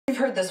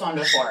heard this one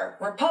before.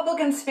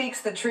 Republican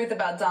speaks the truth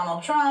about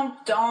Donald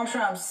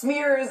Trump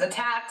smears,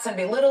 attacks, and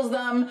belittles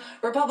them.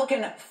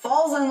 Republican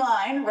falls in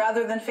line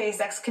rather than face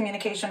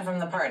excommunication from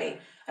the party.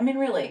 I mean,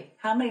 really,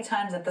 how many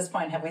times at this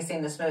point have we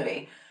seen this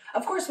movie?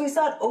 Of course, we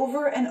saw it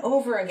over and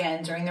over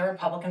again during the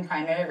Republican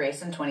primary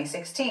race in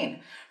 2016.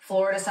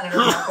 Florida Senator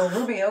Marco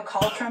Rubio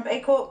called Trump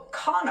a, quote,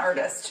 con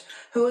artist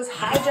who was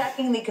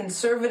hijacking the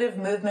conservative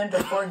movement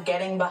before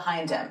getting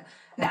behind him.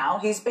 Now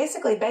he's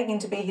basically begging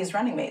to be his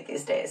running mate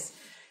these days.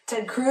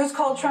 Ted Cruz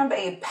called Trump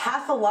a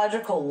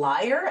pathological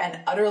liar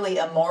and utterly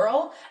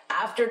immoral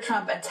after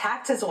Trump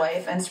attacked his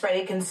wife and spread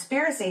a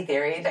conspiracy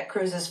theory that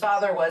Cruz's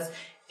father was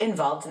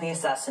involved in the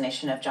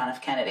assassination of John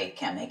F. Kennedy.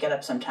 Can't make it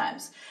up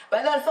sometimes.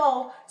 By that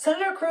fall,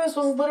 Senator Cruz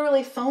was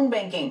literally phone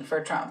banking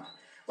for Trump.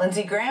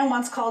 Lindsey Graham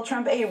once called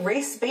Trump a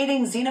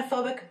race-baiting,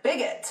 xenophobic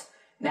bigot.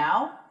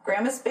 Now,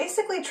 Graham is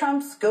basically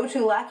Trump's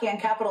go-to lackey on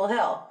Capitol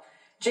Hill.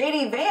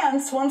 J.D.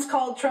 Vance once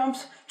called Trump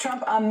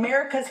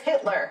America's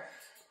Hitler.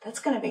 That's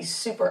going to be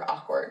super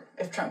awkward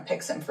if Trump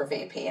picks him for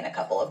VP in a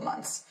couple of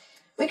months.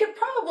 We could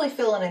probably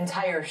fill an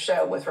entire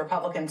show with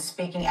Republicans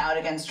speaking out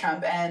against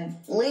Trump and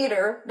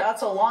later, not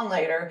so long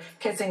later,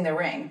 kissing the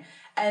ring.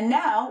 And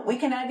now we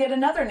can add yet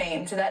another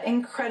name to that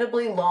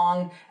incredibly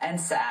long and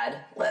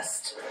sad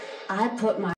list. I put my